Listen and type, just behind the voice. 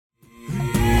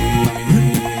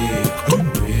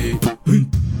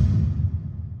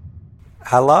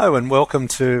Hello and welcome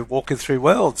to Walking Through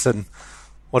Worlds, and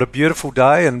what a beautiful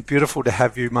day, and beautiful to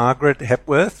have you, Margaret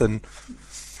Hepworth. And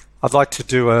I'd like to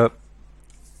do a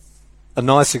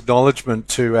nice acknowledgement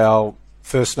to our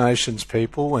First Nations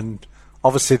people, and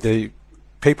obviously the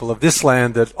people of this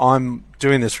land that I'm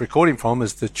doing this recording from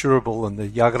is the Turrbal and the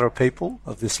Yagara people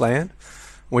of this land.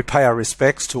 We pay our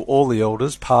respects to all the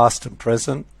elders, past and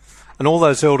present, and all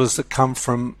those elders that come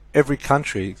from every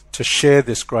country to share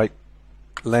this great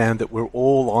land that we're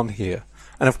all on here.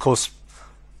 And of course,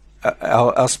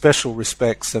 our special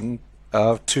respects and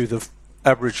to the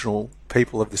Aboriginal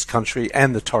people of this country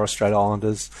and the Torres Strait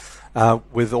Islanders,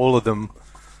 with all of them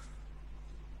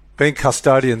being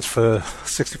custodians for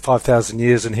 65,000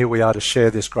 years, and here we are to share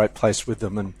this great place with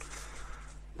them. And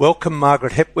welcome,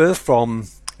 Margaret Hepworth from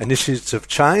Initiatives of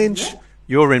Change.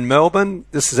 You're in Melbourne.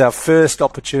 This is our first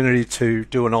opportunity to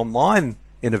do an online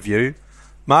interview.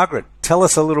 Margaret, tell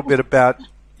us a little bit about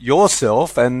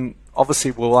yourself, and obviously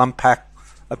we'll unpack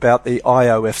about the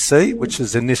IofC, which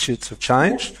is Initiatives of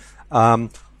Change.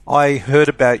 I heard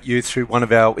about you through one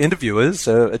of our interviewers,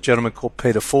 a gentleman called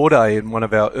Peter Forday, in one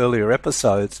of our earlier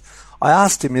episodes. I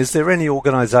asked him, is there any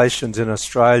organisations in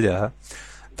Australia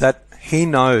that he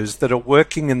knows that are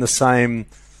working in the same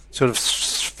sort of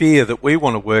sphere that we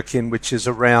want to work in, which is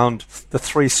around the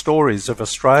three stories of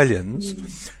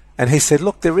Australians? And he said,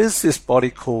 look, there is this body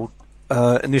called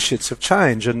Initiatives of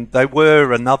Change, and they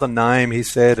were another name, he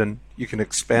said, and you can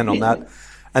expand on that.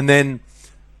 And then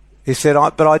he said,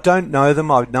 but I don't know them,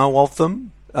 I know of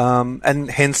them, and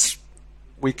hence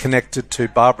we connected to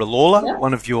Barbara Lawler,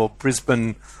 one of your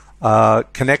Brisbane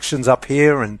connections up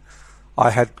here, and I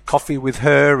had coffee with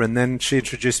her, and then she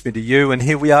introduced me to you, and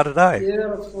here we are today.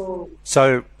 Beautiful.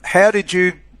 So how did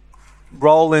you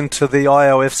roll into the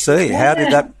IofC? Yeah. How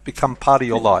did that become part of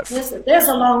your life? There's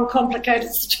a long, complicated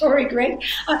story, Greg.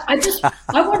 I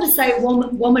want to say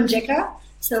Womanjeka.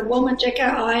 So Womanjeka,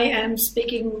 I am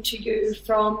speaking to you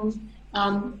from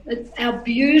our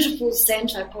beautiful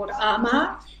centre called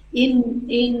Armagh.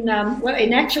 In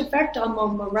actual fact, I'm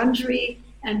on Wurundjeri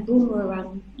and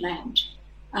Boonwurrung land.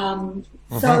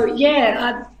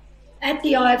 At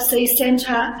the IofC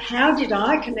Centre, how did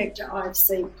I connect to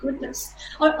IofC? Goodness.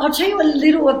 I'll tell you a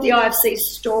little of the IofC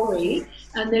story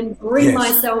and then bring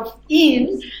myself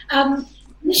in.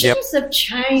 Initiatives of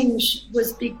Change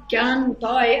was begun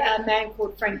by a man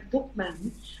called Frank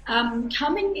Bookman,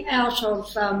 coming out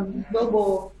of World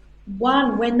War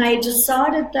I, when they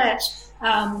decided that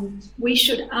we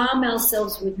should arm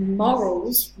ourselves with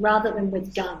morals rather than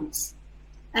with guns.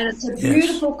 And it's a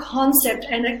beautiful concept,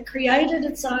 and it created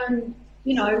its own,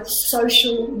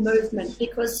 social movement,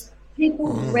 because people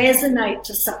resonate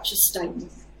to such a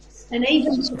statement. And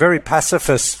even very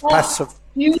pacifist.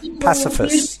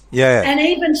 Yeah. And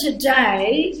even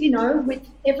today, with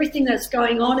everything that's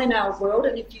going on in our world,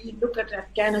 and if you look at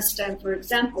Afghanistan, for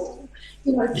example,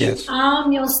 to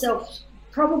arm yourself,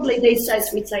 probably these days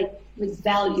we'd say with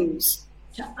values,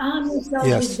 to arm yourself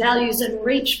with values and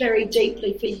reach very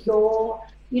deeply for your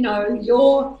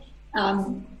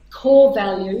core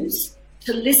values,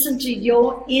 to listen to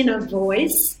your inner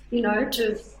voice,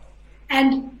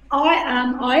 and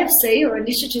IofC, or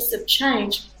Initiatives of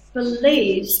Change,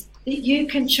 believes that you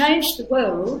can change the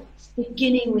world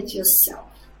beginning with yourself,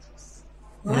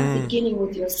 right? Beginning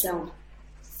with yourself.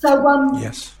 So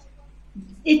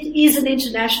it is an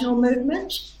international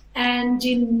movement, and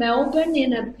in Melbourne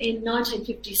in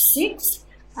 1956,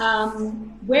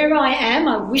 where I am,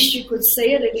 I wish you could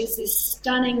see it. It is this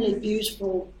stunningly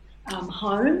beautiful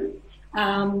home.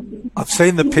 I've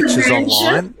seen the pictures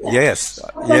online. Yes.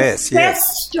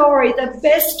 The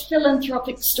best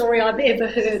philanthropic story I've ever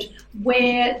heard,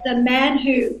 where the man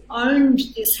who owned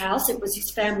this house, it was his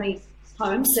family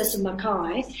home, Cecil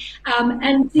Mackay,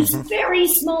 and this very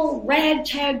small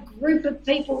ragtag group of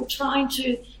people trying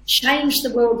to change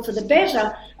the world for the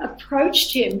better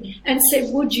approached him and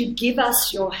said, would you give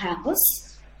us your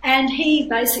house? And he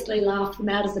basically laughed them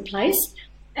out of the place.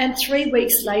 And 3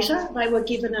 weeks later, they were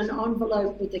given an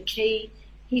envelope with a key.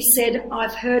 He said,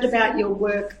 I've heard about your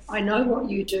work. I know what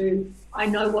you do. I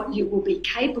know what you will be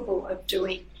capable of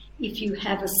doing if you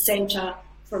have a centre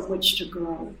from which to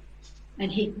grow.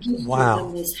 And he gifted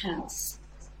them this house.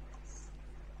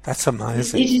 That's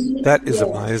amazing. That is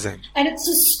amazing. And it's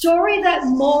a story that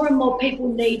more and more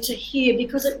people need to hear,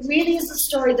 because it really is a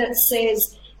story that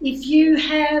says, if you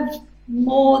have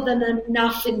more than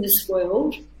enough in this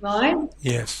world, right?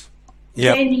 Yes.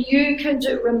 Yeah. Then you can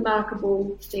do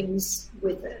remarkable things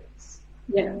with it.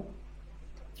 Yeah.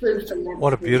 Through philanthropy.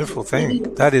 What a beautiful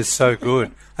thing. That is so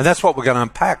good. And that's what we're going to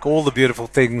unpack, all the beautiful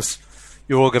things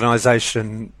your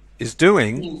organisation is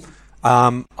doing.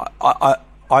 I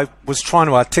was trying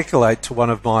to articulate to one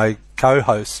of my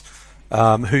co-hosts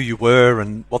who you were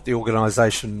and what the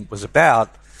organisation was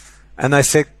about, and they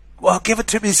said, well, give it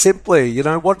to me simply, you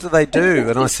know, what do they do?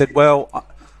 And I said, well,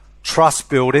 trust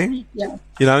building, you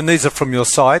know, and these are from your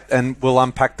site, and we'll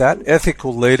unpack that,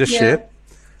 ethical leadership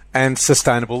and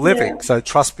sustainable living. So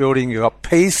trust building, you've got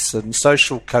peace and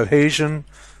social cohesion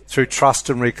through trust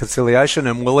and reconciliation,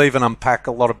 and we'll even unpack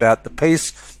a lot about the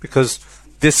peace, because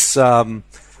this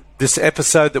this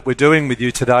episode that we're doing with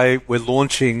you today, we're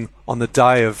launching on the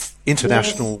day of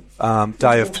International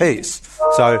Day of Peace.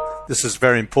 So this is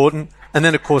very important. And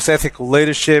then, of course, ethical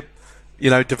leadership, you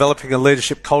know, developing a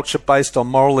leadership culture based on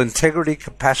moral integrity,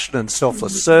 compassion and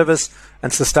selfless service,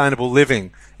 and sustainable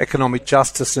living, economic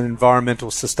justice and environmental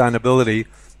sustainability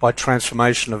by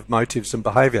transformation of motives and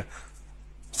behaviour.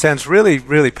 Sounds really,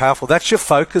 really powerful. That's your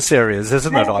focus areas,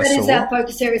 isn't it? That is our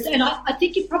focus areas. And I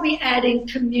think you're probably adding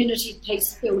community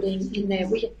peace building in there.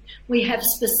 We have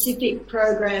specific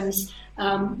programs.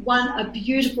 A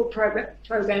beautiful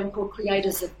program called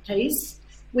Creators of Peace,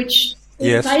 which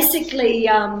basically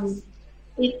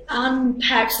it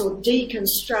unpacks or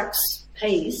deconstructs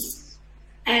peace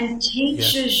and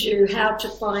teaches you how to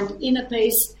find inner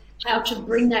peace, how to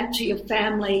bring that to your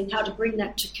family, how to bring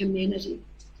that to community,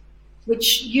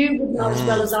 which you would know as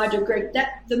well as I do, Greg,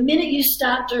 that the minute you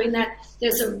start doing that,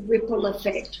 there's a ripple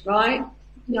effect, right?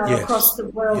 You know, across the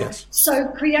world.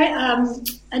 So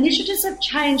Initiatives of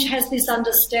Change has this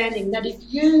understanding that if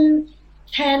you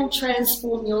can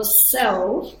transform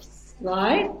yourself,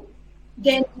 right,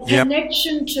 then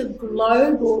connection to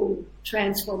global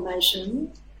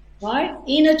transformation, right,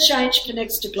 inner change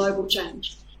connects to global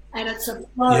change. And it's a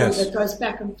flow that goes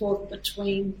back and forth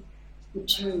between the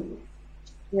two.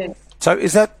 Yeah. So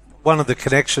is that one of the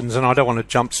connections, and I don't want to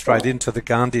jump straight into the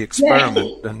Gandhi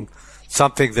experiment and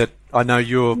something that I know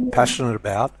you're passionate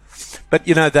about, but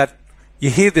you know that you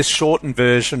hear this shortened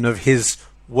version of his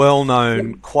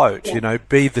well-known quote, you know,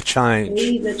 be the change.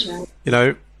 Be the change. You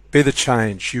know, be the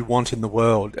change you want in the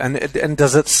world. And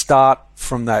does it start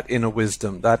from that inner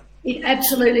wisdom? That it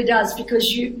absolutely does,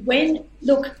 because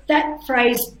that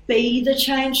phrase, be the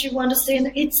change you want to see,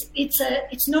 and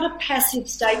it's not a passive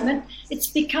statement. It's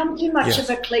become too much of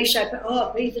a cliche,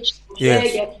 but be the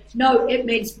change. No, it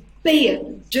means be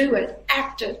it, do it,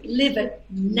 act it, live it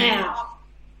now.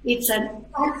 It's an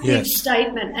active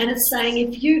statement, and it's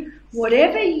saying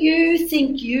whatever you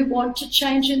think you want to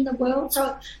change in the world.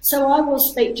 So I will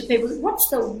speak to people. What's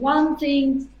the one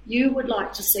thing you would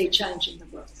like to see change in the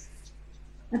world?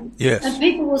 And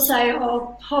people will say,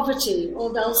 poverty,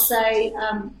 or they'll say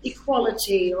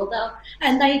equality,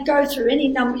 and they go through any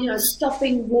number, you know,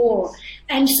 stopping war.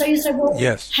 And so you say, well,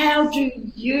 how do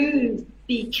you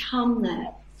become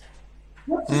that?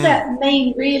 What does that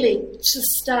mean, really, to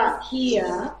start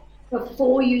here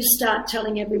before you start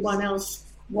telling everyone else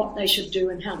what they should do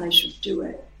and how they should do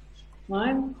it?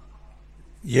 Right?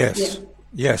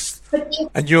 Yes.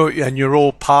 And you're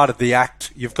all part of the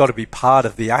act. You've got to be part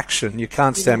of the action. You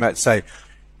can't stand back and say,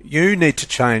 you need to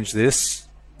change this.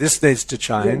 This needs to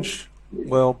change.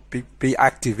 Well, be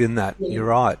active in that. You're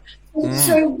right.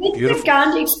 So with the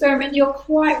Gandhi experiment, you're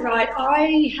quite right.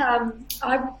 I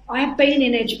have been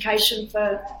in education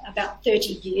for about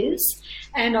 30 years,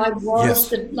 and I was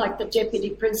the deputy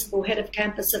principal, head of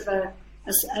campus of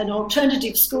an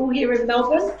alternative school here in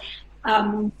Melbourne.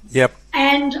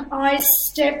 And I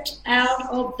stepped out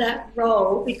of that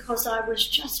role because I was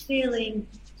just feeling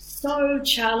so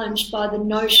challenged by the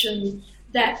notion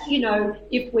that, you know,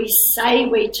 if we say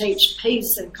we teach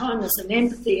peace and kindness and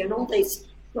empathy and all these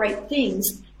great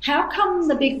things, how come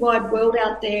the big wide world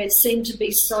out there seemed to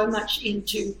be so much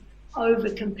into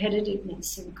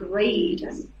over-competitiveness and greed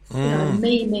and you know,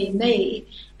 me?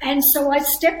 And so I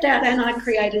stepped out and I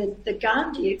created the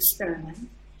Gandhi experiment.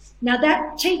 Now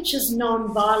that teaches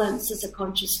non-violence as a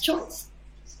conscious choice.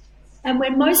 And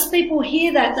when most people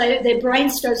hear that, their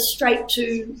brains go straight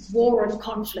to war and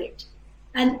conflict.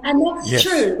 And that's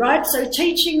true, right? So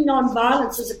teaching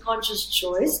non-violence as a conscious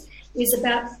choice is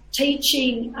about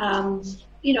teaching,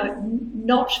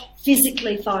 not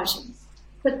physically fighting.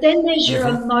 But then there's your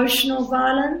emotional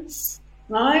violence,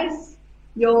 right?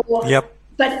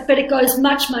 But it goes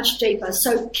much, much deeper.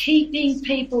 So keeping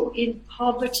people in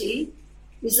poverty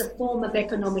is a form of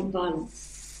economic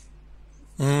violence.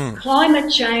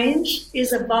 Climate change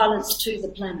is a violence to the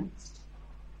planet.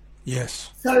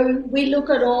 So we look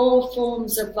at all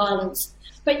forms of violence.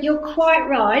 But you're quite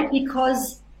right,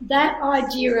 because that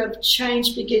idea of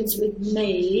change begins with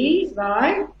me,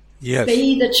 right?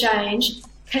 Be the change,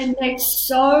 connects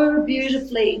so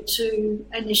beautifully to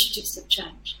initiatives of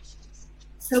change.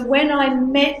 So when I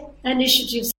met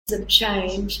Initiatives of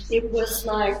Change, it was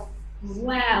like,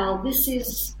 wow,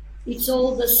 it's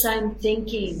all the same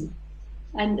thinking.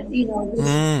 And, you know,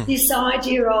 this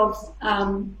idea of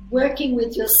working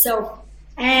with yourself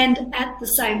and at the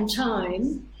same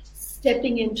time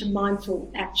stepping into mindful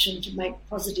action to make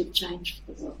positive change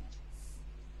for the world.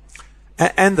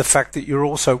 And the fact that you're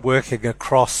also working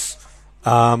across,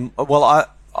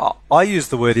 I use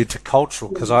the word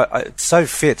intercultural because it so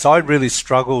fits. I really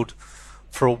struggled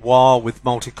for a while with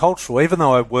multicultural. Even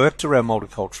though I worked around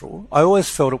multicultural, I always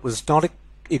felt it was not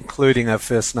including our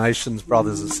First Nations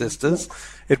brothers and sisters.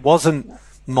 It wasn't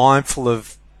mindful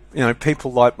of, you know,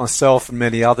 people like myself and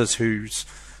many others who's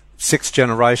sixth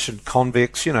generation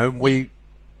convicts. You know, we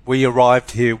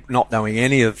arrived here not knowing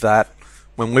any of that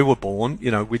when we were born.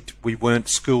 You know, we weren't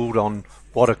schooled on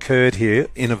what occurred here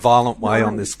in a violent way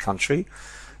on this country.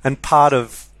 And part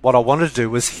of what I wanted to do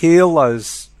was heal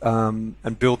those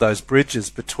and build those bridges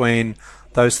between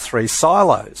those three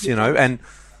silos, you know. And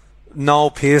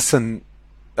Noel Pearson,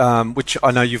 which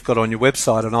I know you've got on your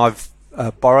website, and I've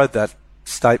borrowed that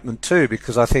statement too,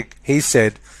 because I think he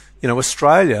said, you know,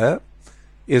 Australia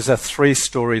is a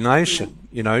three-story nation.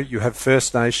 You know, you have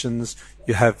First Nations,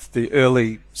 you have the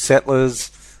early settlers,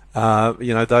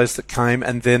 you know, those that came,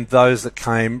 and then those that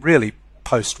came really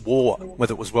post-war,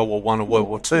 whether it was World War I or World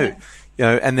War II. You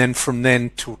know, and then from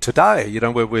then till today, you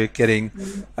know, where we're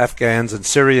getting Afghans and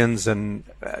Syrians and,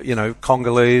 you know,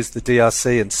 Congolese, the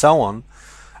DRC and so on,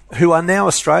 who are now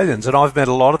Australians. And I've met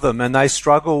a lot of them, and they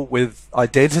struggle with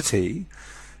identity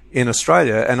in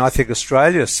Australia. And I think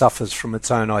Australia suffers from its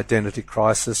own identity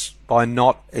crisis by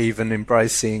not even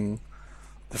embracing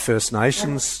the First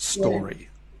Nations story,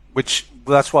 which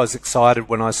that's why I was excited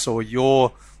when I saw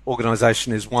your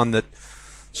organisation is one that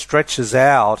stretches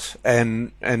out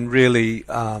and really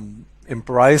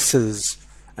embraces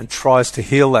and tries to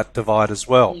heal that divide as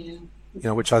well, you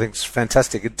know, which I think is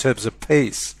fantastic in terms of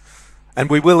peace. And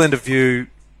we will interview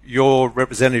your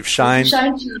representative, Shane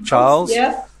Charles,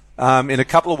 in a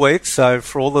couple of weeks. So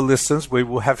for all the listeners, we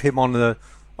will have him on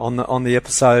the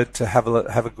episode to have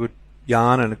a good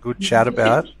yarn and a good chat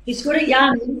about. He's good at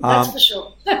yarning, that's for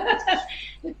sure.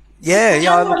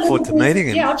 I look forward to meeting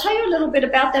him. Yeah, I'll tell you a little bit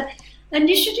about that.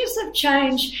 Initiatives of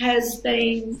Change has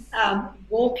been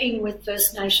walking with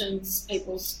First Nations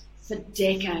peoples for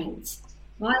decades,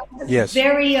 right? Yes.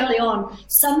 Very early on.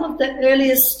 Some of the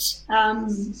earliest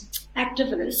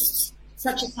activists,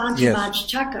 such as Auntie Marge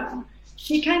Tucker,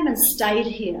 she came and stayed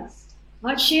here,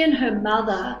 right? She and her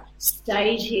mother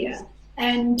stayed here.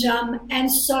 And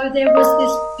so there was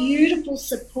this beautiful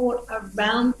support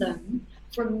around them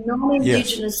from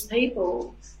non-Indigenous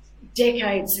people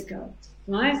decades ago,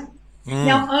 right?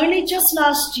 Now, only just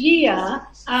last year,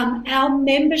 our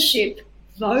membership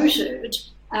voted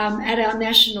at our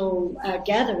national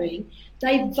gathering.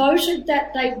 They voted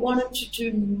that they wanted to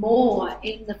do more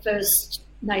in the First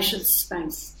Nations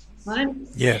space, right?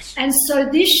 Yes. And so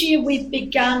this year we've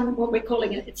begun what we're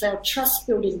calling it's our trust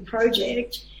building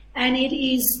project, and it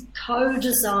is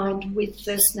co-designed with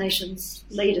First Nations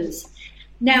leaders.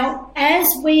 Now,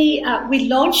 as we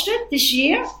launched it this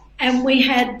year, and we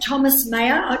had Thomas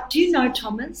Mayer. Do you know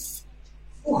Thomas?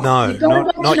 No, You've got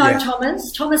not to know yet.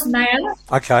 Thomas Mayer.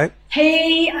 Okay.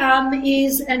 He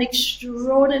is an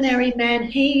extraordinary man.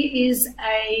 He is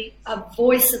a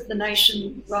voice of the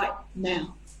nation right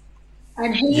now.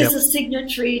 And he is a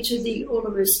signatory to the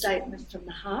Uluru Statement from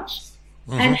the Heart.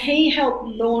 And he helped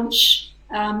launch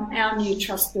our new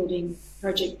trust building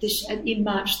project in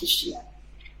March this year.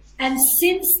 And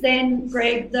since then,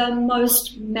 Greg, the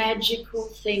most magical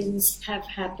things have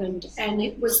happened. And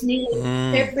it was nearly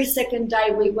every second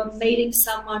day we were meeting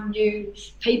someone new,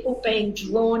 people being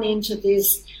drawn into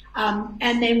this.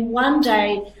 And then one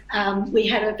day we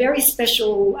had a very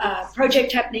special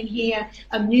project happening here,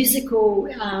 a musical.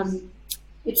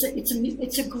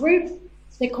 It's a group.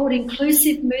 They're called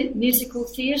Inclusive Musical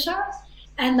Theatre.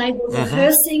 And they were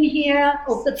rehearsing here.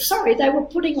 They were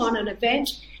putting on an event.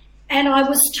 And I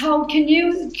was told, can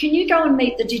you go and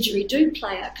meet the didgeridoo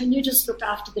player? Can you just look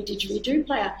after the didgeridoo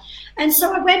player? And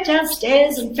so I went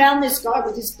downstairs and found this guy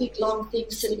with this big long thing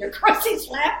sitting across his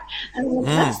lap. And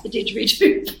that's the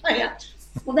didgeridoo player.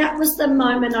 Well, that was the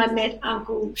moment I met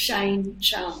Uncle Shane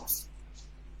Charles.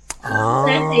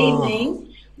 That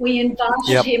evening, we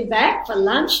invited him back for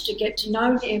lunch to get to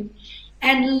know him.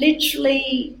 And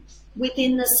literally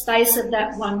within the space of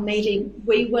that one meeting,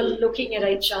 we were looking at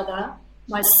each other.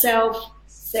 Myself,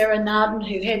 Sarah Narden,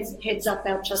 who heads up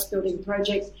our trust building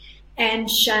project, and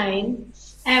Shane,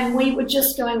 and we were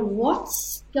just going,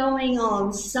 what's going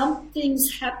on?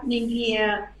 Something's happening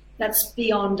here that's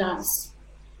beyond us.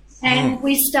 And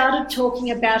we started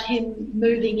talking about him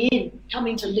moving in,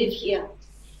 coming to live here.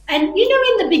 And, in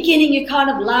the beginning you're kind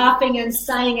of laughing and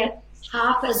saying it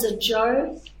half as a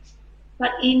joke,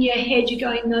 but in your head you're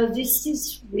going, no, this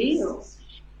is real.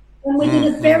 And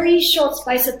within a very short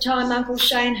space of time, Uncle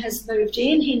Shane has moved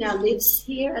in. He now lives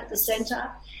here at the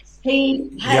centre. He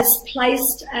has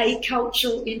placed a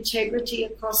cultural integrity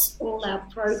across all our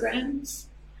programs.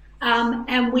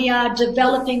 And we are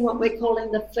developing what we're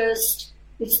calling the first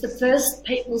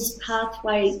People's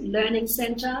Pathway Learning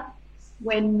Centre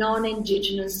where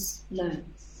non-Indigenous learn.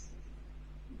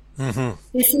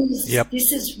 This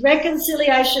is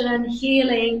reconciliation and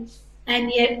healing,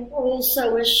 and yet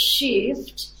also a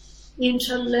shift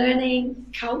into learning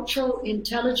cultural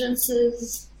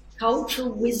intelligences, cultural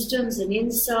wisdoms and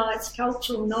insights,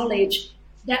 cultural knowledge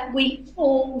that we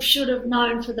all should have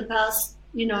known for the past,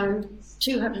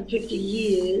 250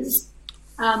 years,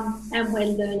 and we're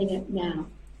learning it now.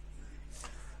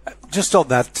 Just on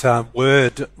that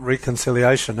word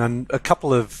reconciliation, and a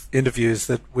couple of interviews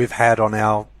that we've had on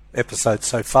our episodes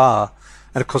so far,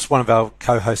 and of course one of our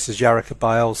co-hosts is Yarrika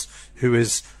Bales, who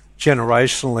is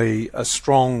generationally a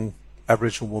strong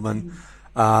Aboriginal woman,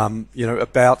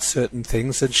 about certain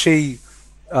things, and she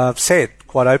said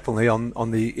quite openly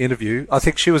on the interview, I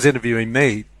think she was interviewing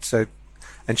me,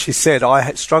 and she said,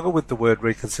 I struggle with the word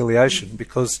reconciliation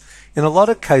because in a lot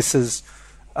of cases,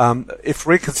 if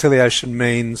reconciliation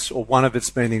means, or one of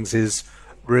its meanings is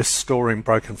restoring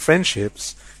broken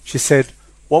friendships, she said,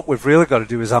 what we've really got to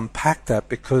do is unpack that,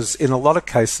 because in a lot of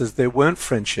cases there weren't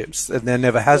friendships and there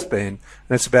never has been.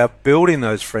 And it's about building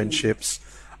those friendships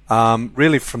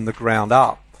really from the ground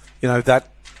up.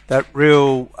 That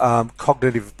real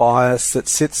cognitive bias that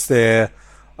sits there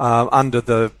under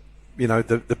the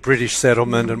British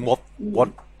settlement and what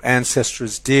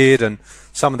ancestors did, and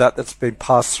some of that's been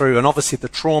passed through, and obviously the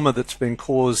trauma that's been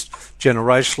caused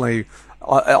generationally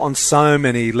on so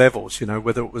many levels,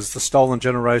 whether it was the stolen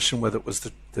generation, whether it was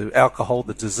the alcohol,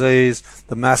 the disease,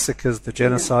 the massacres, the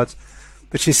genocides.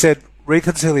 But she said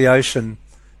reconciliation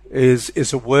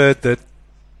is a word that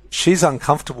she's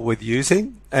uncomfortable with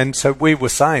using, and so we were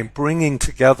saying bringing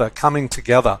together, coming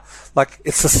together, like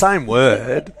it's the same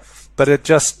word, but it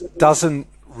just doesn't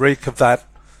reek of that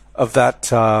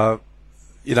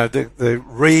the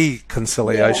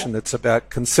reconciliation. It's about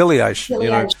conciliation,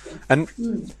 and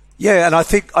and I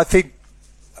think,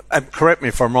 and correct me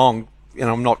if I'm wrong,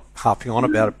 I'm not harping on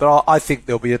about it, but I think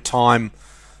there'll be a time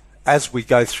as we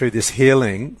go through this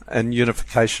healing and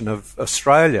unification of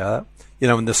Australia,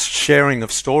 and the sharing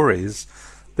of stories,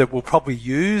 that we'll probably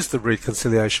use the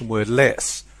reconciliation word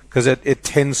less, because it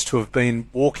tends to have been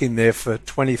walking there for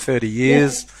 20, 30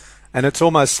 years, and it's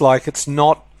almost like it's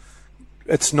not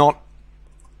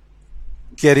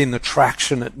getting the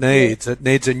traction it needs. It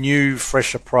needs a new,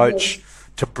 fresh approach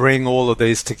to bring all of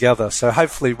these together. So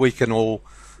hopefully we can all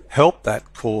help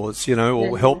that cause,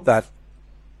 or help that.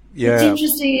 Yeah. It's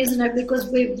interesting, isn't it? Because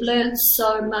we've learned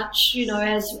so much,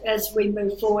 as we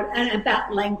move forward, and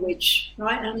about language,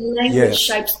 right? And language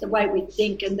shapes the way we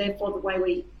think, and therefore the way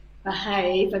we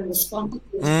behave and respond to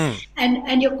things.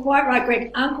 And you're quite right,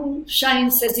 Greg. Uncle Shane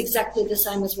says exactly the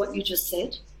same as what you just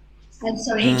said. And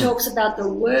so he talks about the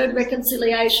word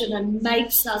reconciliation and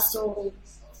makes us all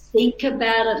think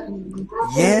about it and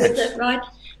grapple with it, right?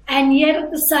 And yet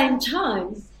at the same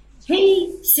time,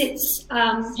 he sits,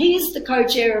 he is the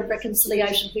co-chair of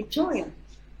Reconciliation Victoria.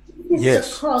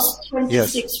 It's across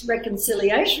 26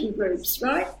 reconciliation groups,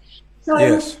 right?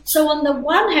 So on the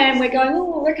one hand, we're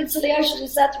going, reconciliation,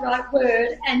 is that the right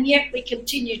word? And yet we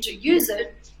continue to use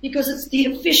it because it's the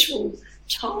official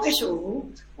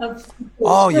title of.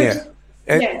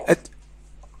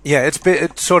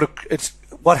 It's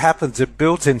what happens. It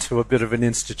builds into a bit of an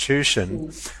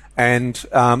institution, and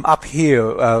up here,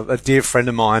 a dear friend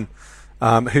of mine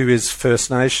who is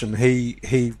First Nation,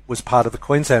 he was part of the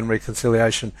Queensland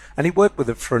Reconciliation, and he worked with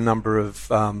it for a number of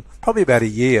probably about a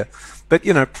year. But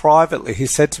privately, he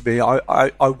said to me,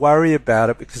 I worry about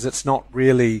it because it's not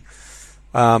really.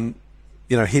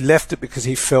 He left it because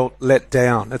he felt let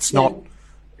down. It's not.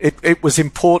 It was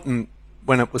important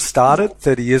when it was started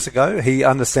 30 years ago. He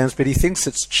understands, but he thinks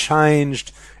it's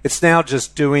changed. It's now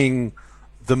just doing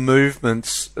the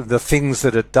movements, the things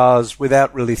that it does,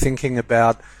 without really thinking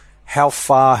about how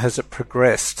far has it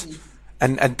progressed,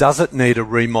 and does it need a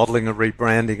remodeling, a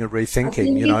rebranding, a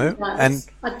rethinking, And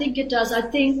I think it does. I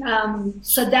think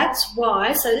so. That's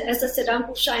why. So as I said,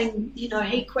 Uncle Shane,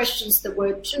 he questions the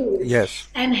word too. Yes.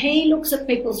 And he looks at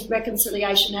people's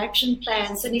reconciliation action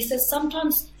plans, and he says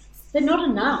sometimes they're not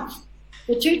enough.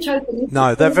 They're too tokenistic.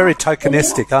 No, they're very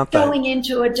tokenistic, aren't they? Going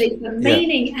into a deeper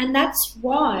meaning, and that's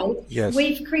why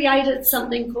we've created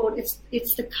something called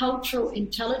it's the cultural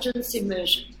intelligence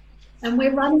immersion. And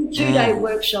we're running 2-day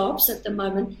workshops at the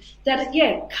moment that,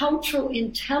 cultural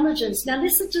intelligence. Now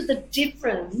listen to the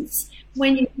difference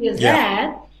when you hear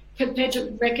that compared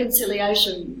to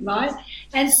reconciliation, right?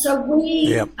 And so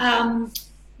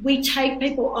we take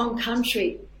people on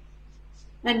country,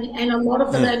 and a lot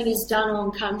of the learning is done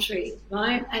on country,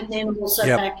 right? And then also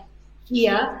back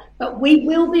here. But we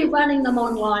will be running them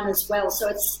online as well. So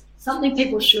it's something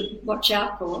people should watch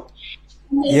out for.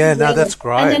 Yeah, no, that's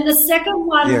great. And then the second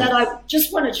one that I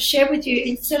just wanted to share with you,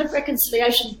 instead of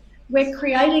reconciliation, we're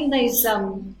creating these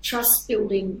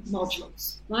trust-building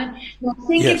modules, right? Now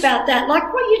think about that.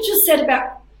 Like what you just said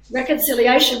about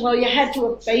reconciliation, well, you had to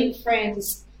have been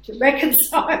friends to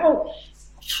reconcile.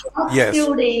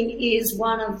 Trust-building is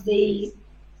one of the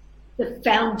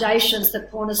foundations, the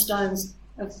cornerstones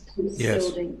of peace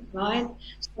building, right?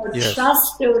 So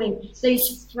trust-building,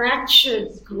 these fractured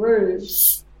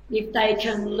groups, if they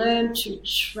can learn to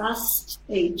trust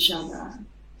each other,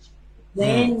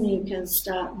 then you can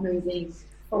start moving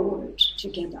forward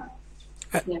together.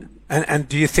 And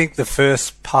do you think the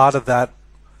first part of that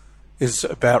is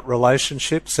about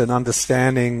relationships and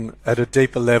understanding at a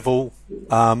deeper level,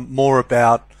 more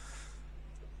about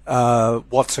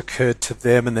what's occurred to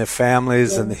them and their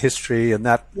families and the history and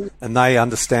that, and they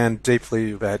understand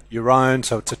deeply about your own,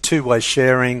 so it's a two-way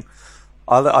sharing.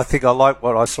 I think I like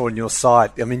what I saw on your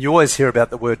site. I mean, you always hear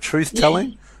about the word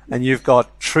truth-telling, and you've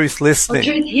got truth listening.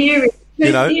 Truth hearing.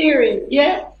 Hearing,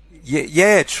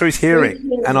 Yeah, truth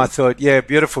hearing. And I thought,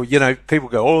 beautiful. You know, people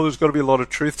go, oh, there's got to be a lot of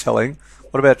truth-telling.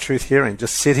 What about truth hearing?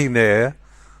 Just sitting there,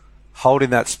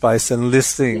 holding that space and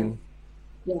listening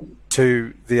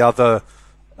to the other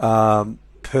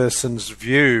person's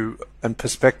view and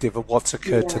perspective of what's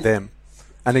occurred to them,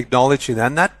 and acknowledging that.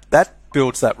 And that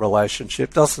builds that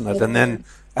relationship, doesn't it? And then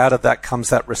out of that comes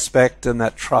that respect and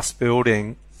that trust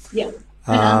building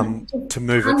to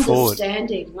move it forward.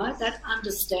 Understanding, right? That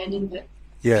understanding that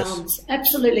comes.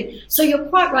 Absolutely. So you're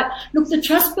quite right. Look, the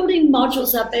trust building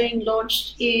modules are being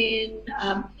launched in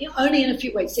only in a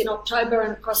few weeks, in October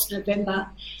and across November.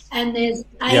 And there's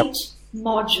 8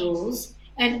 modules,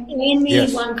 and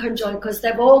anyone can join because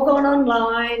they've all gone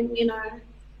online, you know.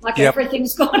 Like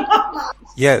everything's gone online.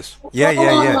 Yes.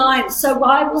 Online. So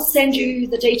I will send you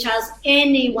the details.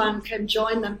 Anyone can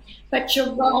join them. But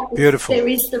you're right. Beautiful. There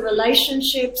is the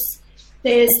relationships.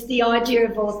 There's the idea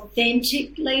of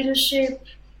authentic leadership,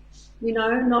 you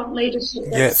know, not leadership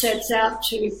that sets out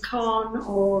to con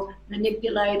or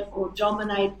manipulate or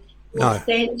dominate. No,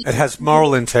 it has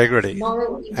moral integrity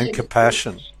and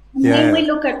compassion. And then we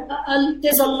look at,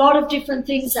 there's a lot of different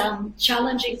things,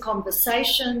 challenging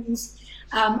conversations.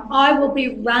 I will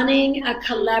be running a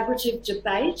collaborative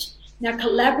debate. Now,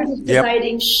 collaborative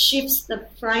debating shifts the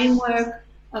framework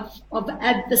of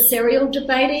adversarial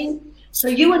debating. So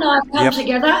you and I have come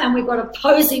together and we've got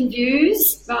opposing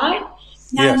views, right?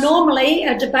 Now, normally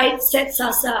a debate sets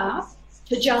us up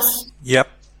to just yell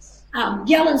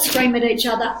and scream at each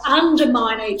other,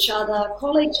 undermine each other,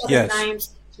 call each other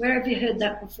names. Where have you heard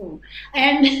that before?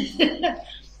 And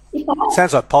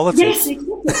sounds like politics. Yes,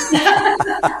 exactly.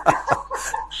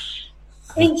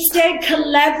 Instead,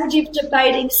 collaborative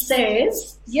debating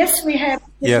says, yes, we have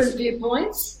different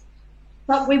viewpoints,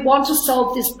 but we want to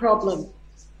solve this problem.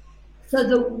 So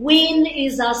the win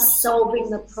is us solving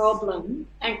the problem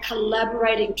and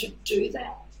collaborating to do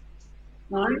that.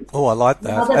 Right? Oh, I like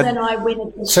that. Rather than I win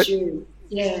against you.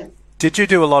 Yeah. Did you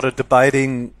do a lot of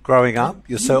debating growing up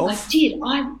yourself? I did.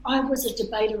 I was a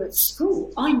debater at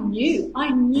school. I knew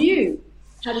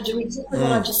how to do exactly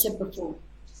what I just said before.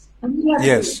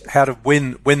 How to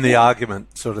win the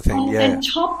argument, sort of thing. And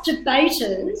top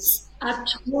debaters are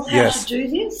taught how to do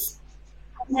this.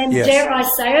 And dare I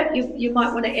say it, you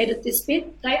might want to edit this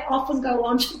bit, they often go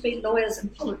on to be lawyers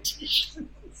and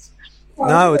politicians.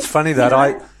 No, it's funny that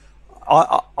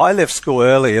I left school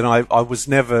early, and I was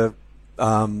never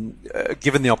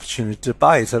given the opportunity to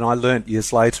debate, and I learnt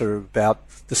years later about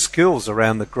the skills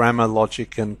around the grammar,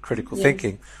 logic and critical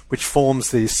thinking, which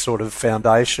forms the sort of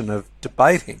foundation of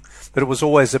debating. But it was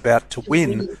always about to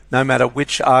win. No matter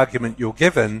which argument you're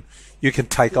given, you can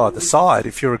take either side.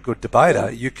 If you're a good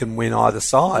debater, you can win either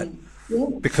side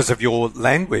because of your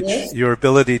language, your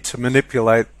ability to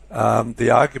manipulate the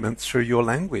argument through your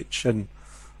language, and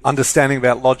understanding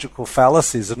about logical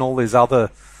fallacies and all these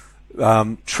other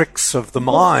tricks of the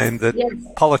mind that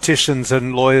politicians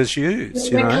and lawyers use.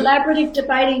 Collaborative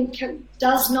debating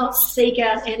does not seek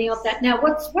out any of that. Now,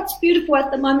 what's beautiful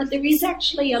at the moment, there is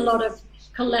actually a lot of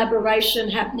collaboration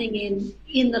happening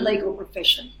in the legal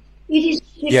profession. It is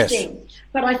shifting,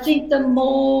 but I think the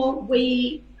more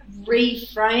we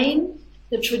reframe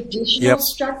the traditional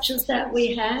structures that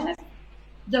we have,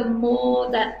 the more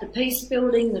that the peace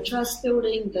building, the trust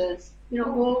building,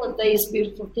 all of these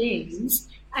beautiful things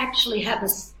actually have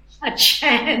a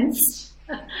chance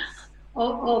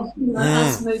of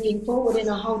us moving forward in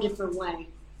a whole different way.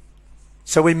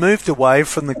 So we moved away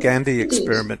from the Gandhi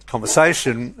experiment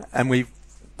conversation, and we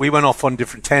went off on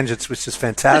different tangents, which is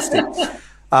fantastic.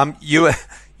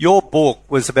 Your book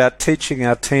was about teaching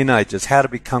our teenagers how to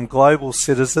become global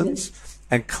citizens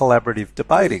and collaborative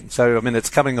debating. So, I mean, it's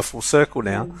coming a full circle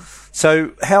now.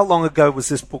 So how long ago was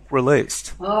this book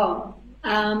released? Good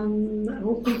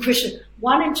question.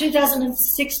 One in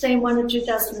 2016, one in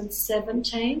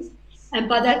 2017. And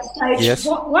by that stage,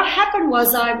 what happened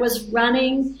was I was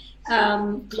running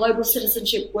global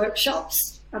citizenship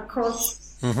workshops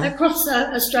across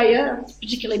Australia,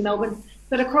 particularly Melbourne,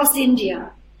 but across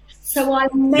India. So I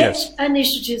met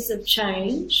Initiatives of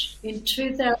Change in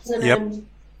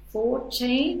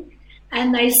 2014,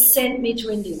 and they sent me to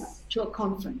India to a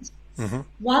conference.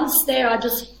 Once there, I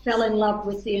just fell in love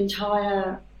with the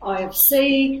entire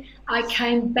IofC. I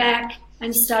came back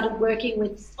and started working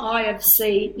with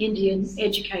IofC Indian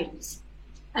educators.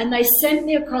 And they sent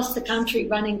me across the country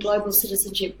running global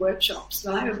citizenship workshops,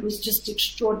 right? It was just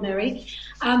extraordinary.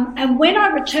 And when I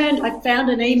returned, I found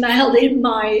an email in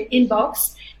my inbox,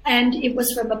 and it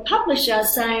was from a publisher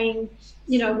saying,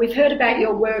 we've heard about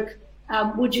your work.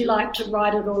 Would you like to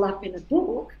write it all up in a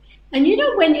book? And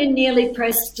when you nearly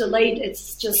press delete,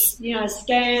 it's just,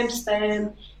 spam.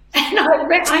 And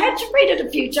I had to read it a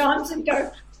few times and go,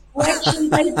 well, actually,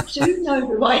 they do know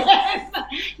who I am.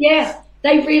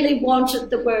 They really wanted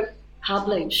the work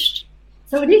published.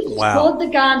 So it is called the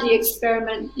Gandhi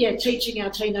experiment, teaching our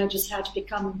teenagers how to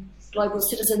become global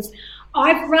citizens.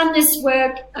 I've run this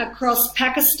work across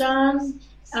Pakistan,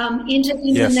 into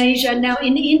Indonesia. Now,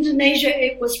 in Indonesia,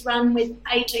 it was run with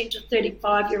 18 to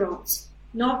 35-year-olds,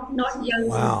 not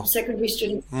young secondary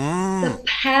students. The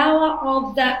power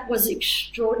of that was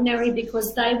extraordinary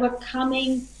because they were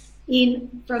coming in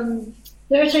from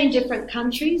 13 different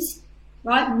countries,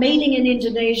 right, meeting in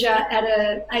Indonesia at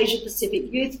an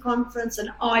Asia-Pacific Youth Conference,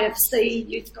 an IofC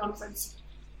Youth Conference,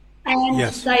 and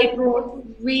they brought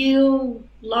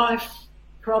real-life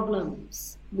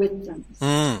problems with them.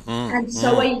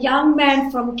 So a young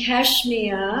man from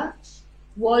Kashmir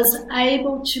was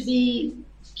able to be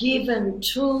given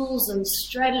tools and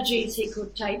strategies he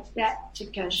could take back to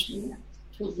Kashmir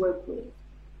to work with.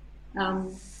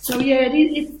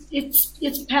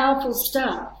 It's powerful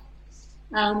stuff.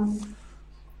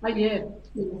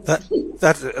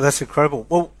 That's incredible.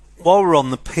 Well, while we're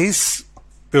on the peace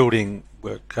building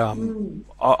work,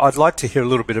 I'd like to hear a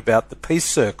little bit about the peace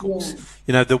circles.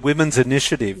 The women's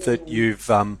initiative that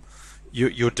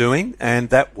you're doing, and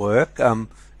that work.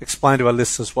 Explain to our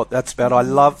listeners what that's about. I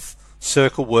love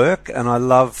circle work, and I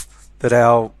love that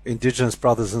our Indigenous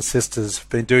brothers and sisters have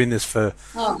been doing this for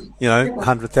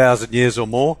 100,000 years or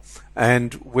more,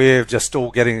 and we're just all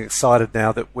getting excited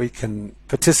now that we can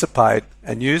participate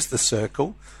and use the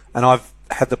circle. And I've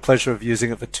had the pleasure of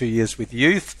using it for 2 years with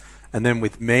youth and then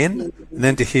with men, and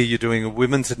then to hear you doing a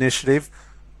women's initiative.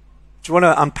 Do you want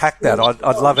to unpack that?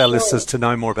 I'd love our listeners to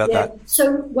know more about that.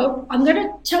 So, I'm going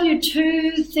to tell you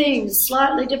two things,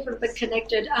 slightly different but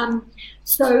connected.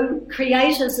 So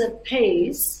Creators of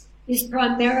Peace is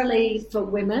primarily for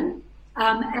women.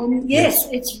 And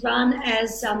it's run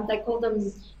as, they call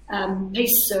them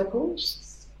peace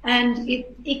circles. And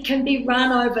it can be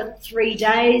run over 3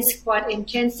 days quite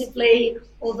intensively.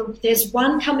 There's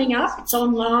one coming up. It's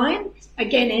online.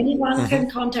 Again, anyone can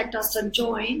contact us and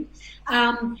join.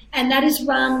 And that is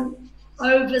run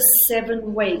over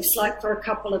 7 weeks, like for a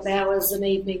couple of hours an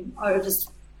evening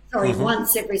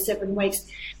once every 7 weeks.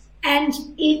 And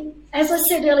it, as I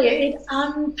said earlier, it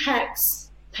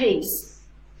unpacks peace,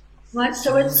 right?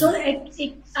 So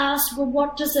it asks, well,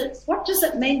 what does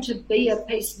it mean to be a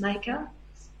peacemaker?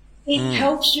 It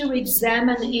helps you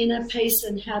examine inner peace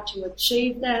and how to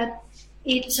achieve that.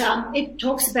 It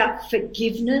talks about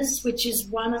forgiveness, which is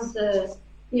one of the,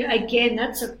 again,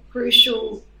 that's a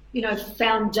crucial,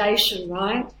 foundation,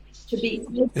 right?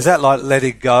 Is that like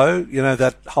letting go?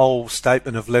 That whole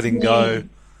statement of letting go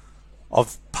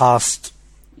of past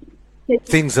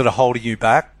things that are holding you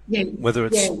back, whether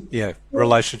it's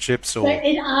relationships or...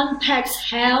 It unpacks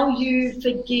how you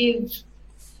forgive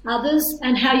others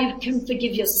and how you can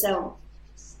forgive yourself.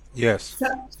 Yes.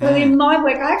 So in my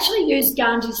work, I actually use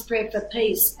Gandhi's Prayer for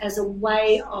Peace as a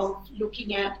way of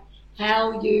looking at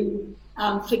how you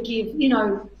forgive,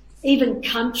 even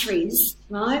countries,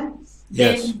 right?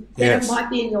 Yes. Then it might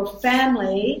be in your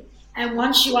family. And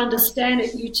once you understand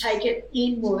it, you take it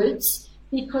inwards,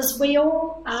 because we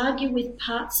all argue with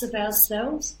parts of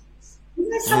ourselves. You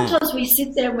know, sometimes we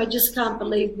sit there and we just can't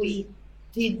believe we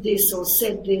did this or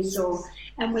said this,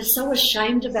 and we're so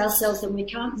ashamed of ourselves and we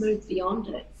can't move beyond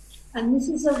it. And this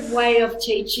is a way of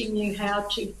teaching you how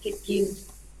to forgive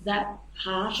that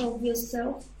part of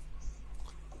yourself.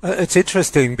 It's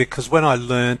interesting because when I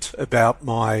learnt about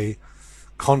my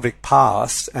convict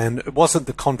past, and it wasn't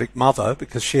the convict mother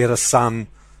because she had a son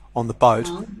on the boat,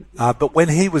 but when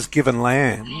he was given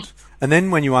land, and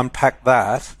then when you unpack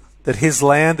that his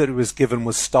land that he was given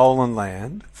was stolen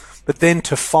land, but then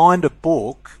to find a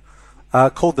book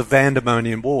called the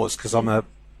Vandemonian Wars, because I'm a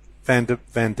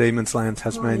Van Diemen's Land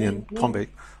Tasmanian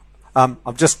convict. I'm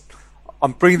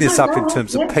bringing this up in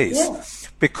terms of peace,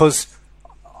 because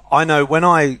I know when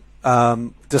I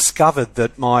discovered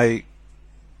that my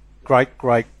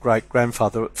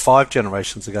great-great-great-grandfather 5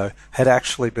 generations ago had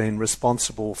actually been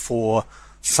responsible for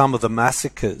some of the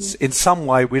massacres. In some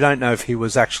way, we don't know if he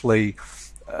was actually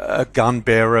a gun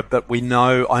bearer, but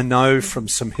I know from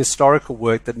some historical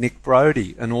work that Nick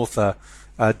Brody, an author,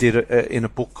 did in a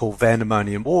book called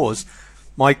Vandemonian Wars.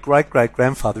 My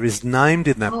great-great-grandfather is named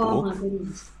in that book,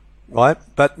 right?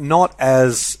 But not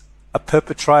as a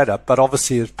perpetrator, but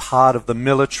obviously as part of the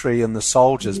military and the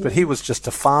soldiers. But he was just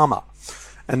a farmer,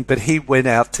 but he went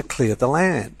out to clear the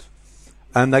land,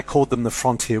 and they called them the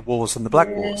Frontier Wars and the Black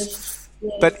Wars.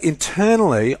 Yes. But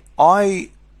internally,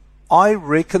 I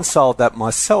reconciled that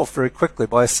myself very quickly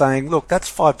by saying, look, that's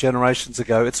 5 generations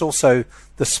ago. It's also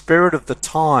the spirit of the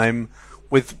time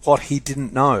with what he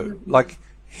didn't know. Like,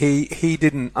 he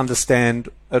didn't understand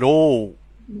at all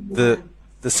the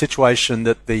situation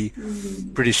that the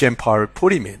British Empire had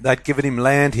put him in. They'd given him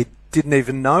land. He didn't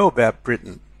even know about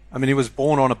Britain. I mean, he was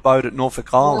born on a boat at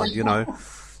Norfolk Island, you know.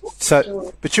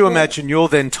 So, but you imagine you're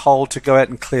then told to go out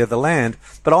and clear the land.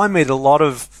 But I meet a lot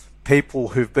of people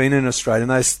who've been in Australia,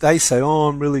 and they say, "Oh,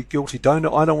 I'm really guilty. I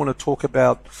don't want to talk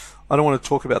about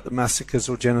the massacres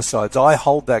or genocides. I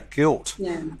hold that guilt."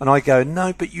 Yeah. And I go,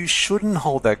 "No, but you shouldn't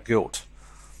hold that guilt.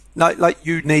 No, like,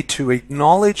 you need to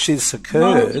acknowledge this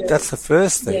occurred. That's the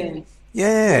first thing."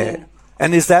 Yeah.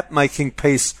 And is that making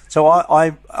peace? So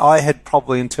I had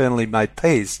probably internally made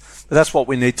peace, but that's what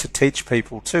we need to teach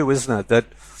people too, isn't it? That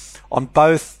on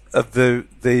both of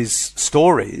these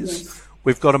stories,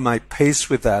 we've got to make peace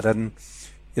with that, and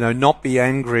not be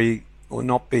angry or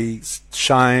not be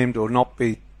shamed or not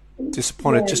be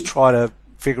disappointed. Just try to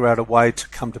figure out a way to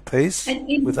come to peace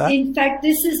with that. In fact,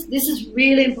 this is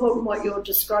really important what you're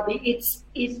describing. It's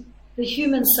the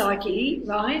human psyche,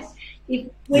 right? If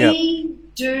we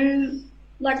do,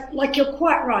 like you're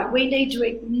quite right, we need to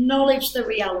acknowledge the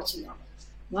reality of it,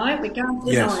 right? We can't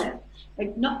deny it.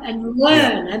 And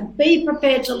learn and be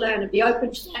prepared to learn and be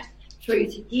open to that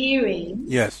truth hearing.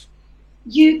 Yes.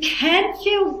 You can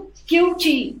feel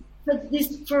guilty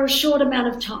for a short amount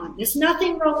of time. There's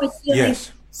nothing wrong with feeling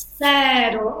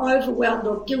sad or overwhelmed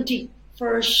or guilty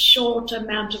for a short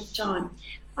amount of time.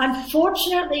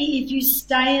 Unfortunately, if you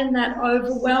stay in that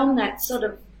overwhelm,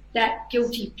 that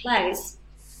guilty place,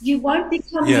 you won't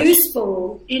become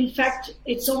useful. In fact,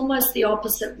 it's almost the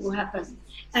opposite will happen.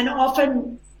 And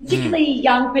often, particularly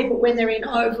young people, when they're in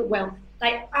overwhelm,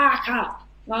 they arc up,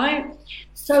 right?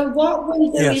 So what we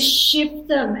do is shift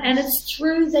them, and it's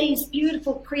through these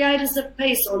beautiful Creators of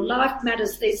Peace or Life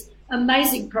Matters, these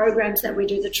amazing programs that we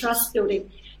do, the trust building.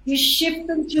 You shift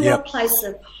them to a place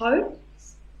of hope,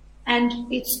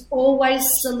 and it's always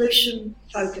solution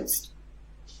focused.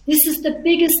 This is the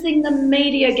biggest thing the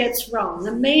media gets wrong.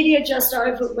 The media just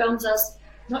overwhelms us.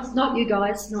 Not you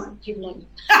guys, not people like you.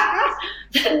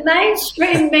 The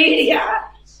mainstream media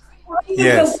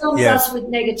overwhelms us with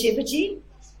negativity,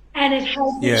 and it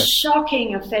has a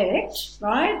shocking effect,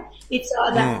 right? It's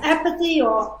either apathy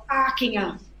or arcing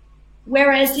up.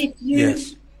 Whereas if you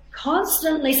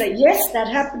constantly say, yes, that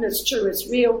happened, it's true, it's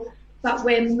real, but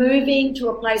we're moving to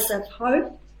a place of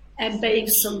hope and being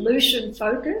solution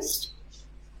focused,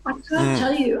 I can't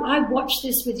tell you, I watch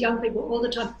this with young people all the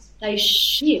time. They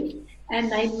shift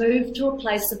and they move to a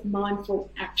place of mindful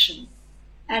action.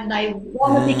 And they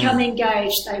want to become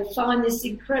engaged. They find this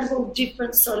incredible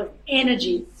different sort of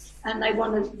energy, and they're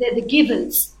the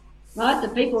givers, right? The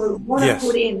people who want to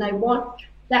put in, they want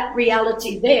that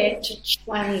reality there to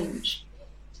change.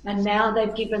 And now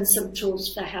they've given some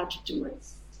tools for how to do it.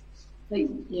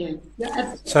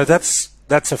 So that's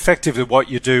effectively what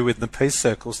you do with the peace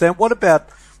circles. Now, what about,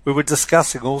 we were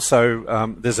discussing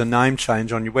also, there's a name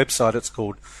change on your website. It's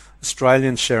called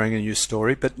Australians Sharing a New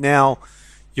Story, but now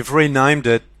you've renamed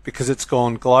it because it's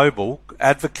gone global,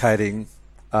 advocating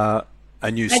a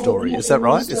new story. Is that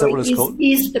right? Is that what it's called?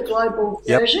 Is the global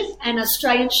version, and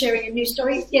Australians sharing a new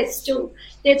story. Yes, still,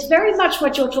 it's very much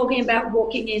what you're talking about,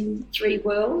 walking in three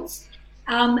worlds.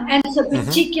 And so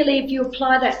particularly if you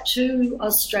apply that to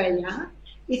Australia,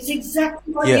 it's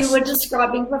exactly what you were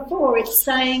describing before. It's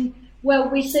saying, well,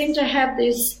 we seem to have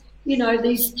this,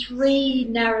 these three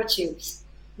narratives,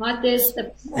 right? There's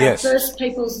the First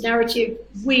Peoples narrative,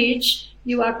 which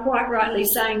you are quite rightly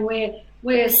saying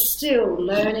we're still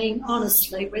learning,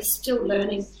 honestly, we're still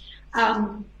learning.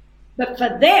 But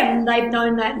for them, they've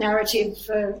known that narrative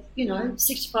for,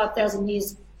 65,000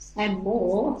 years and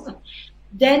more.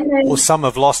 Then some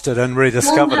have lost it and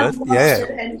rediscovered it.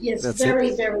 And yes, that's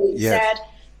very, very sad.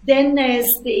 Then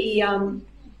there's the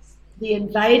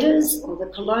invaders or the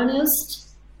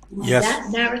colonists, that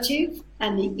narrative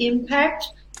and the impact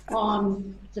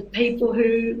on the people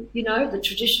who, the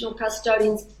traditional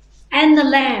custodians and the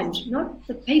land, not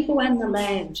the people and the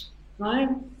land, right?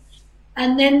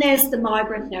 And then there's the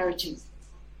migrant narrative.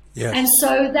 Yes. And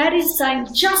so that is saying,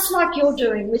 just like you're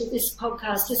doing with this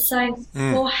podcast, is saying,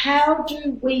 well, how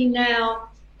do we now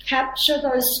capture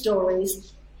those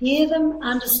stories, hear them,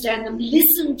 understand them,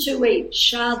 listen to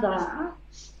each other,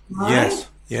 right?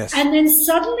 Yes. And then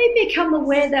suddenly become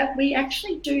aware that we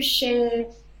actually do share,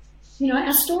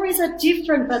 our stories are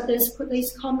different, but there's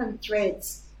these common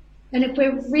threads. And if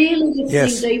we're really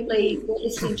listening deeply, we're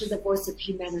listening to the voice of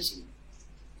humanity.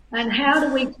 And how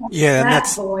do we capture that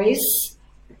voice?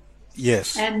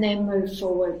 Yes. And then move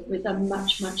forward with a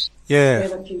much, much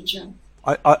better future.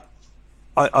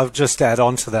 I'll just add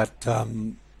on to that,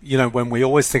 when we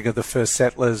always think of the first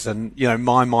settlers and,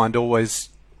 my mind always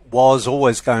was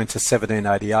going to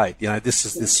 1788. This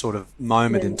is this sort of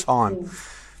moment in time.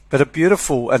 But a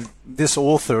beautiful, and this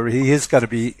author, he is going to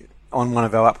be on one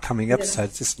of our upcoming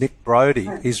episodes, this Nick Brodie.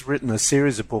 He's written a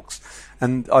series of books.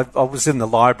 And I was in the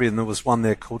library and there was one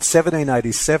there called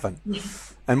 1787.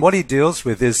 And what he deals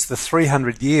with is the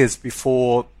 300 years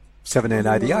before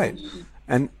 1788.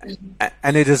 And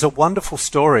it is a wonderful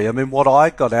story. I mean, what I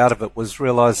got out of it was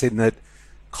realising that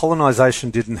colonisation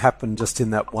didn't happen just in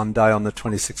that one day on the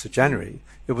 26th of January.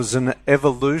 It was an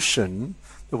evolution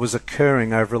that was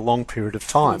occurring over a long period of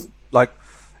time.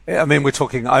 We're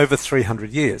talking over 300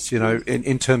 years,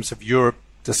 in terms of Europe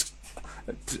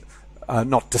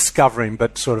not discovering,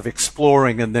 but sort of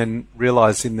exploring and then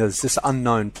realising there's this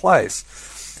unknown place.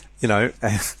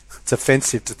 It's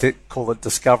offensive to call it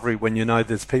discovery when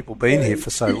there's people been here for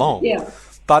so long.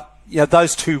 But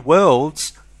those two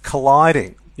worlds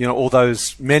colliding, all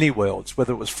those many worlds,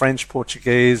 whether it was French,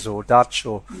 Portuguese or Dutch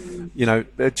or,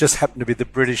 it just happened to be the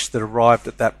British that arrived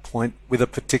at that point with a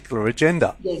particular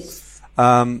agenda.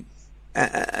 And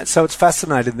so it's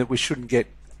fascinating that we shouldn't get...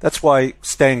 That's why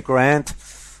Stan Grant,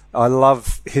 I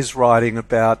love his writing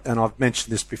about, and I've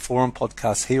mentioned this before on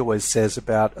podcasts, he always says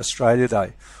about Australia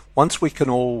Day. Once we can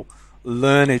all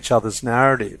learn each other's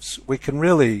narratives, we can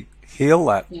really heal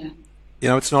that.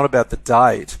 It's not about the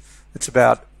date. It's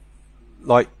about,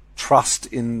 trust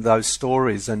in those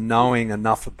stories and knowing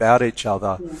enough about each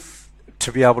other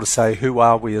to be able to say, who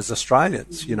are we as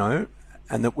Australians,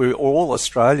 and that we're all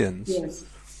Australians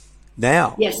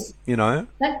now.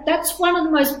 That's one of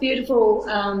the most beautiful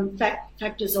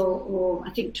factors or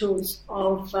I think tools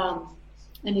of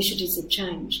initiatives of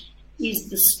change is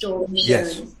the story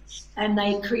sharing. And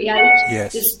they create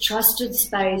this trusted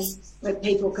space where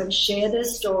people can share their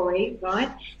story, right?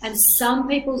 And some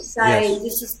people say,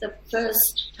 this is the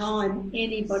first time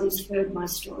anybody's heard my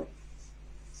story.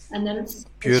 And then it's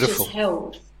just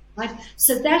held, right?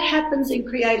 So that happens in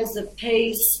Creators of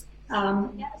Peace.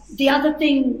 The other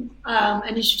thing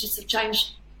initiatives of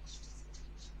change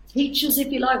teaches,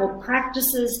 if you like, or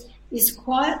practices is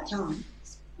quiet time.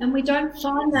 And we don't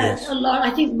find that a lot. I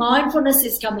think mindfulness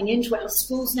is coming into our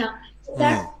schools now.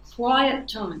 That quiet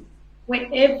time where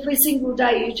every single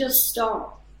day you just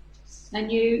stop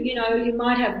and you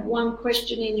might have one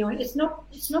question in your head. It's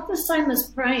not the same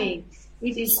as praying.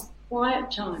 It is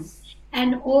quiet time.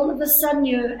 And all of a sudden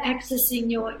you're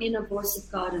accessing your inner voice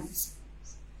of guidance.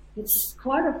 It's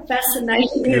quite a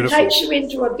fascinating. It takes you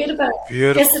into a bit of a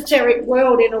esoteric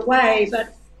world in a way,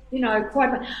 but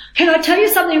quite. Can I tell you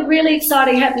something really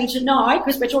exciting happening tonight?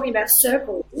 Because we're talking about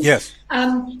circles. Yes.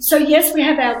 So yes, we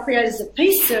have our Creators of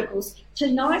Peace circles.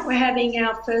 Tonight we're having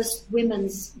our first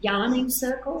women's yarning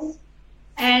circle.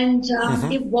 And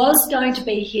it was going to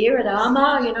be here at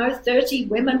Armour, 30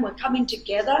 women were coming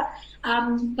together,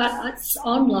 but it's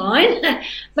online.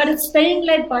 But it's being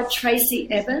led by Tracy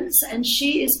Evans, and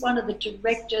she is one of the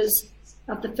directors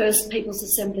of the First Peoples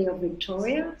Assembly of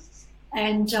Victoria.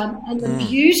 And the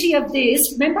beauty of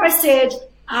this, remember I said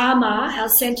our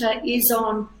centre is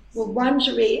on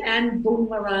Wurundjeri and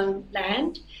Boonwurrung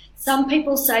land. Some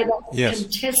people say that's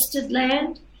contested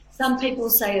land. Some people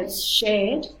say it's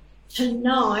shared.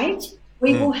 Tonight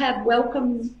we will have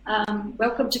welcome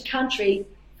to country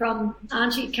from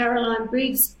Auntie Caroline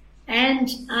Briggs and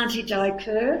Auntie Di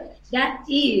Kerr. That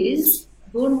is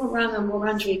Boonwurrung and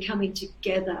Wurundjeri coming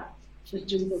together to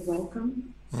do the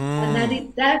welcome.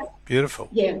 And that beautiful.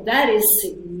 Yeah, that is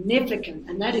significant,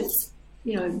 and that is,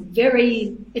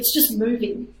 very. It's just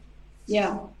moving.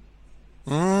 Yeah.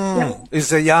 Yeah. Is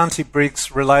the Auntie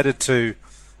Briggs related to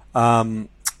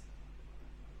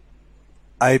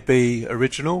AB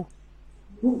Original?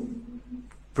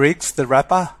 Briggs, the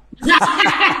rapper?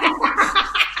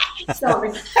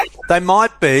 Sorry. They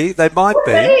might be.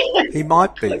 He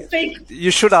might be.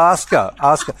 You should ask her.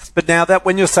 But now that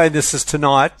when you're saying this is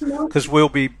tonight, because we'll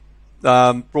be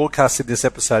broadcasting this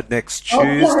episode next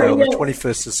Tuesday on the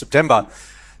 21st of September.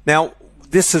 Now,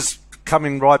 this is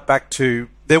coming right back to,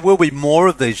 there will be more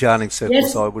of these yarning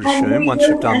circles, I would assume, once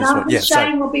you've done this one. Yeah,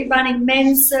 Shane will be running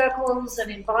men's circles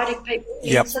and inviting people in.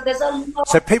 Yep. So there's a lot.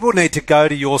 So people need to go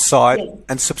to your site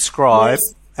and subscribe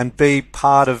and be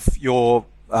part of your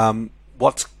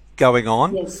what's going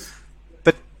on. Yes.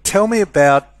 But tell me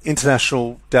about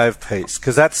International Day of Peace,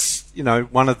 because that's,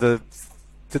 one of the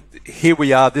here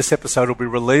we are, this episode will be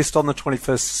released on the 21st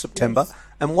of September. Yes.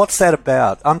 And what's that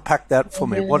about? Unpack that for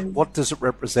me. What does it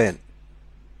represent?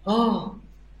 Oh,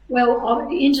 well, on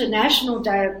the International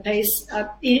Day of Peace,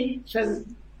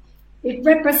 it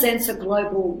represents a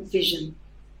global vision.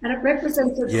 And it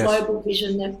represents a global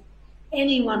vision that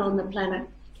anyone on the planet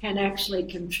can actually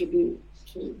contribute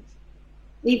to,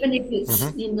 even if it's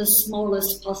in the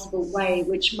smallest possible way,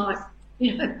 which might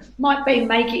be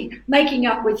making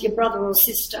up with your brother or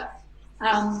sister.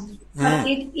 But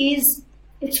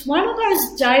it's one of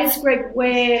those days, Greg,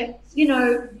 where,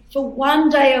 for one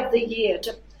day of the year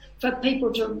for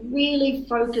people to really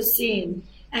focus in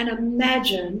and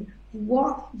imagine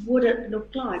what would it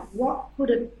look like? What could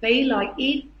it be like?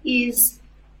 It is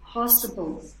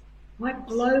possible. Right?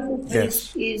 Global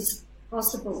peace is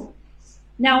possible.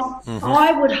 Now,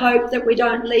 I would hope that we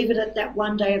don't leave it at that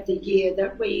one day of the year,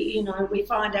 that we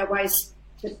find our ways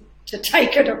to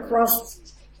take it across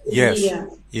the year.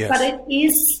 Yes. But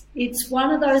it's one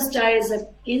of those days of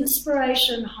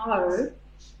inspiration, hope,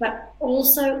 but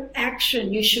also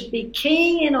action. You should be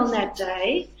keying in on that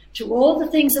day to all the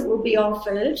things that will be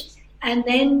offered, and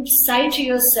then say to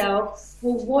yourself,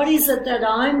 well, what is it that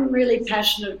I'm really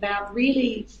passionate about,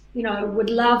 really, would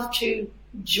love to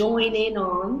join in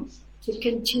on to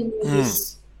continue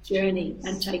this journey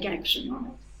and take action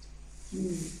on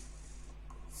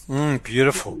it.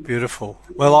 Beautiful, beautiful.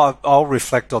 Well, I'll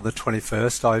reflect on the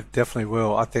 21st. I definitely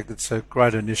will. I think it's a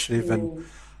great initiative, and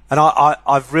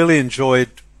I've really enjoyed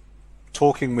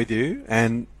talking with you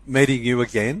and meeting you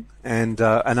again. And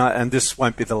this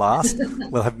won't be the last.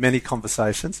 We'll have many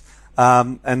conversations,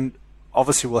 and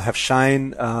obviously we'll have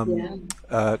Shane,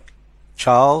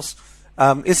 Charles.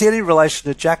 Is he any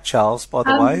relation to Jack Charles, by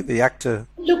the way, the actor?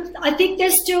 Look, I think they're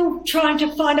still trying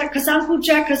to find out, because Uncle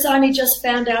Jack has only just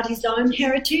found out his own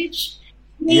heritage.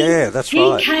 That's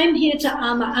right. He came here to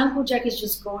Armour. Uncle Jack is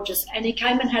just gorgeous, and he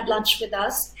came and had lunch with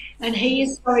us, and he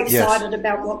is so excited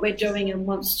about what we're doing and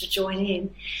wants to join in.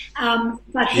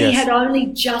 But he had only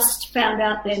just found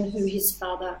out then who his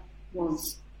father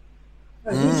was.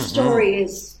 So his story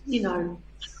is,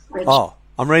 rich. Oh,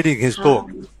 I'm reading his book,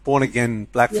 Born Again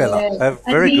Blackfella.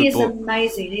 Very good book. He is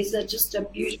amazing. He's just a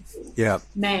beautiful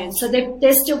man. So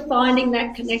they're still finding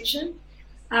that connection.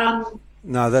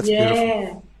 No, that's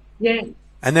beautiful. Yeah.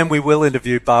 And then we will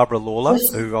interview Barbara Lawler,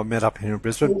 who I met up here in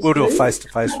Brisbane. We'll do a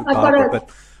face-to-face with Barbara, but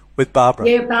with Barbara.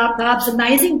 Yeah, Barb's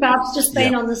amazing. Barb's just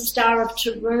been on the Star of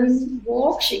Taroom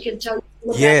walk. She can tell you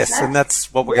all about that. And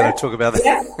that's what we're going to talk about.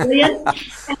 Yeah, brilliant.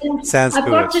 And Sounds good. I've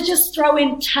got to just throw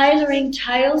in Tailoring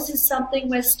Tales is something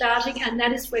we're starting, and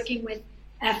that is working with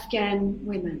Afghan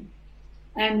women.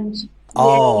 And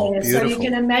so you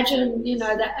can imagine,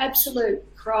 the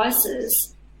absolute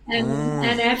crisis.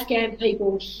 And Afghan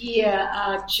people here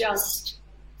are just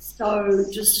so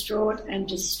distraught and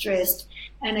distressed.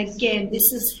 And again,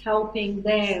 this is helping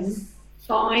them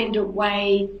find a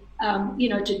way,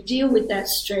 to deal with that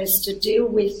stress, to deal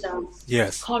with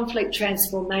conflict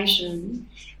transformation,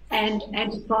 and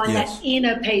to find that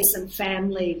inner peace and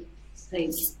family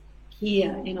peace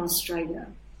here in Australia.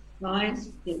 Right?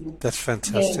 Yeah. That's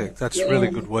fantastic. That's really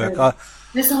good work.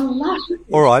 There's a lot.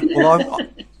 All right. Well,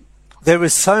 there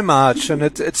is so much, and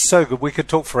it's so good. We could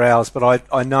talk for hours, but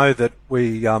I know that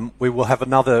we will have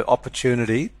another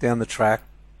opportunity down the track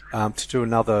to do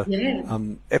another Yeah.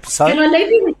 episode. Can I leave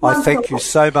you with I one thank you thought?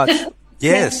 so much.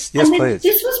 Yes, Yeah. yes, And please.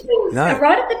 This was No.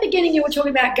 right at the beginning. You were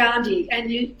talking about Gandhi, and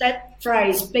that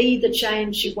phrase, "Be the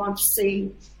change you want to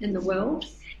see in the world."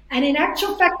 And in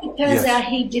actual fact, it turns Yes. out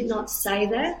he did not say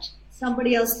that.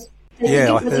 Somebody else,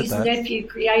 Yeah, I with heard his that. nephew,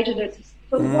 created it.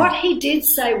 But what he did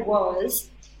say was,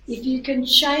 if you can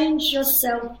change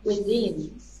yourself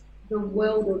within, the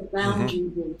world around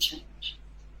you will change.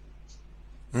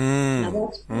 Now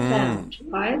that's profound,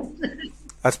 right?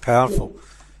 That's powerful.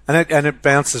 And it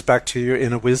bounces back to your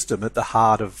inner wisdom at the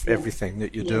heart of everything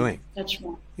that you're doing. That's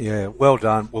right. Yeah, well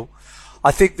done. Well,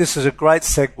 I think this is a great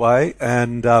segue,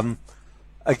 and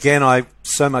again, I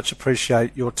so much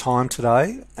appreciate your time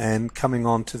today and coming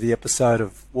on to the episode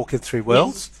of Walking Through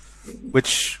Worlds,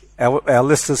 which our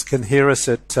listeners can hear us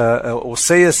at or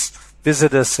see us,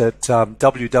 visit us at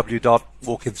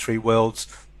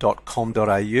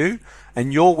www.walkingthroughworlds.com.au,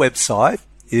 and your website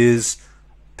is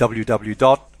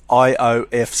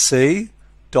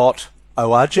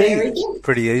www.iofc.org.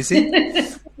 Pretty easy.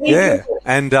 Yeah,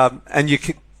 and you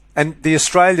can, and the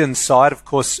Australian side, of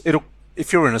course,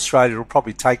 if you're in Australia, it'll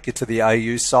probably take you to the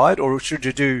AU side, or should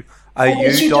you do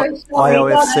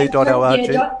au.iofc.org?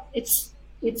 Yeah, it's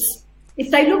if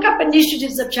they look up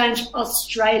Initiatives of Change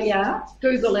Australia,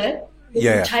 Google it. It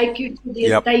will take you to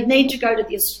the. They need to go to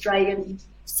the Australian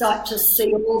site to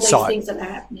see all these things that are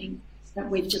happening that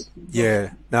we've just.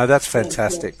 Yeah, no, that's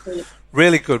fantastic.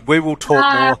 Really good. We will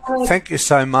talk more. Thank you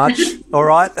so much. All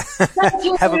right.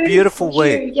 Have a beautiful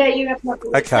week. Yeah, you have.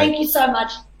 Okay. Thank you so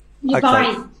much. Okay.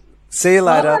 Bye. See you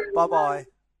later. Bye bye.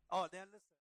 Oh, now.